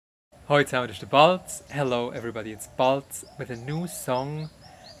Hoi zusammen, das ist der Balz. Hello everybody, it's Balz with a new song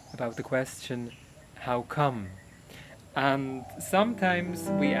about the question, how come? And sometimes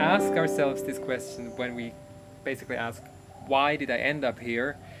we ask ourselves this question when we basically ask, why did I end up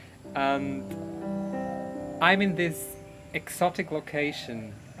here? And I'm in this exotic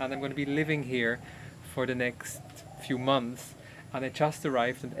location and I'm going to be living here for the next few months, and I just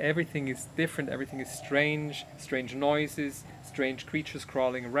arrived and everything is different, everything is strange, strange noises, strange creatures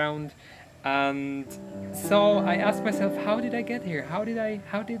crawling around. And so I asked myself, how did I get here? How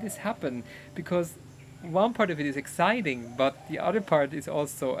did this happen? Because one part of it is exciting, but the other part is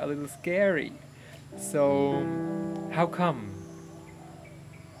also a little scary. So how come?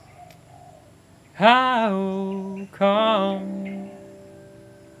 How come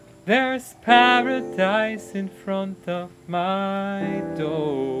there's paradise in front of my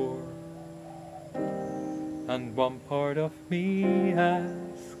door? And one part of me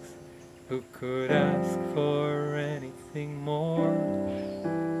asks, who could ask for anything more?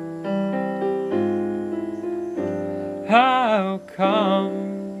 How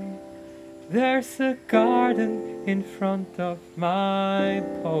come there's a garden in front of my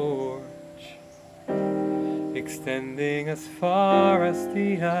porch, extending as far as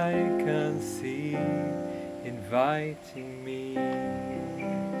the eye can see, inviting me?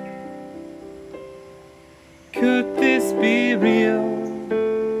 Could this be real?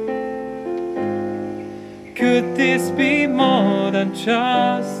 Could this be more than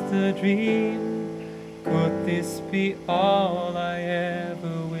just a dream? Could this be all I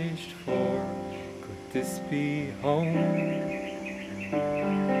ever wished for? Could this be home?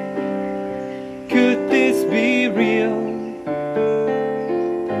 Could this be real?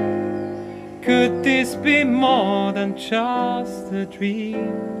 Could this be more than just a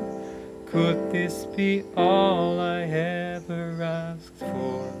dream? Could this be all I ever asked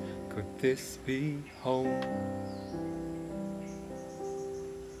for? Could this be home?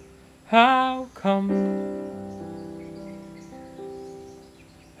 How come?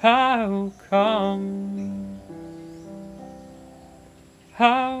 How come?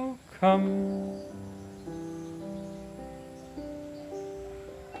 How come?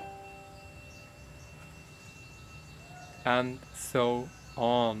 And so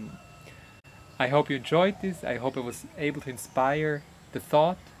on. I hope you enjoyed this. I hope I was able to inspire the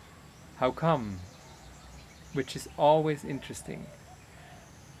thought, how come? Which is always interesting.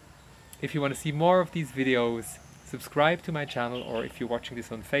 If you want to see more of these videos, subscribe to my channel, or if you're watching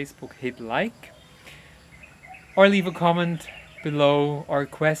this on Facebook, hit like, or leave a comment below or a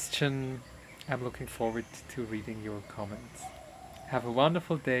question. I'm looking forward to reading your comments. Have a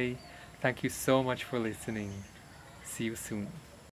wonderful day. Thank you so much for listening. See you soon.